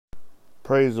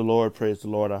Praise the Lord, praise the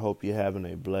Lord. I hope you're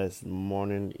having a blessed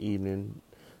morning, evening,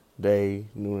 day,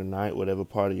 noon, and night, whatever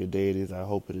part of your day it is. I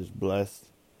hope it is blessed.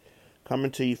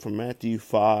 Coming to you from Matthew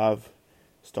 5,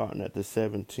 starting at the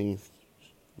 17th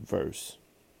verse.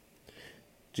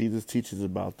 Jesus teaches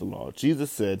about the law.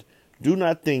 Jesus said, "Do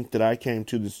not think that I came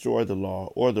to destroy the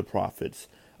law or the prophets.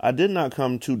 I did not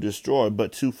come to destroy,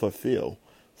 but to fulfill.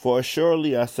 For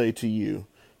assuredly I say to you,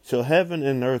 till heaven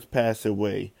and earth pass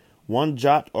away, one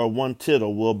jot or one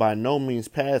tittle will by no means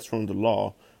pass from the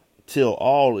law till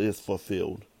all is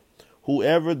fulfilled.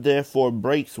 Whoever therefore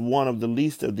breaks one of the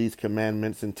least of these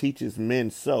commandments and teaches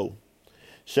men so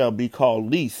shall be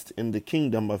called least in the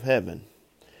kingdom of heaven.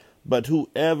 But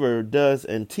whoever does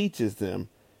and teaches them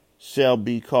shall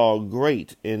be called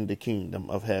great in the kingdom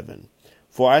of heaven.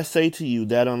 For I say to you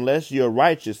that unless your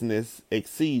righteousness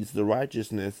exceeds the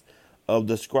righteousness of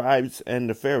the scribes and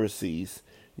the Pharisees,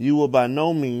 you will by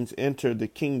no means enter the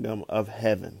kingdom of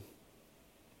heaven."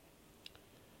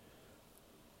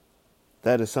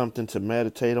 That is something to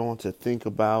meditate on, to think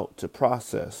about, to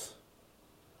process.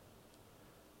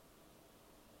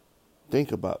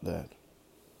 Think about that.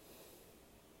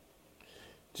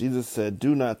 Jesus said,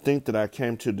 "Do not think that I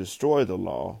came to destroy the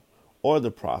law or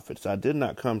the prophets. I did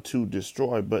not come to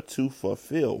destroy, but to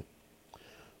fulfill.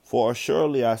 For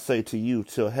surely I say to you,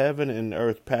 till heaven and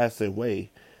earth pass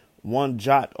away, one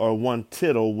jot or one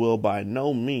tittle will by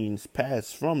no means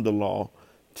pass from the law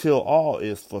till all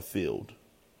is fulfilled."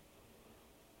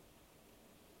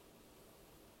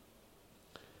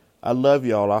 I love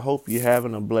y'all. I hope you're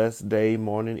having a blessed day,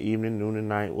 morning, evening, noon, and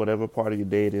night, whatever part of your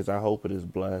day it is. I hope it is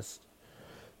blessed.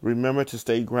 Remember to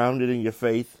stay grounded in your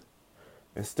faith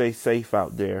and stay safe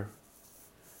out there.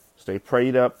 Stay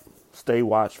prayed up, stay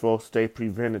watchful, stay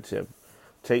preventative.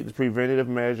 Take the preventative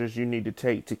measures you need to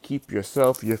take to keep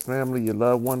yourself, your family, your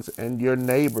loved ones, and your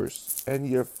neighbors and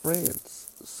your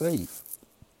friends safe.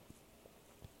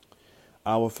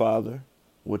 Our Father,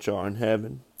 which art in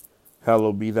heaven,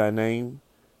 hallowed be thy name.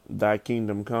 Thy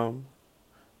kingdom come,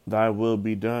 thy will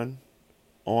be done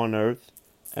on earth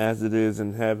as it is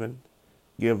in heaven.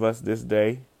 Give us this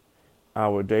day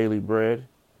our daily bread,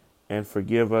 and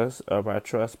forgive us of our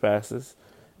trespasses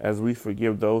as we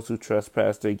forgive those who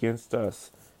trespass against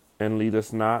us. And lead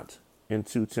us not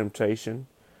into temptation,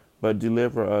 but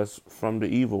deliver us from the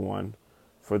evil one.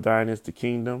 For thine is the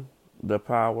kingdom, the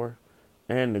power,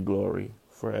 and the glory,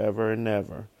 forever and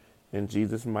ever. In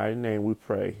Jesus' mighty name we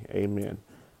pray. Amen.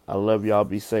 I love y'all.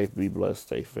 Be safe, be blessed,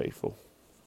 stay faithful.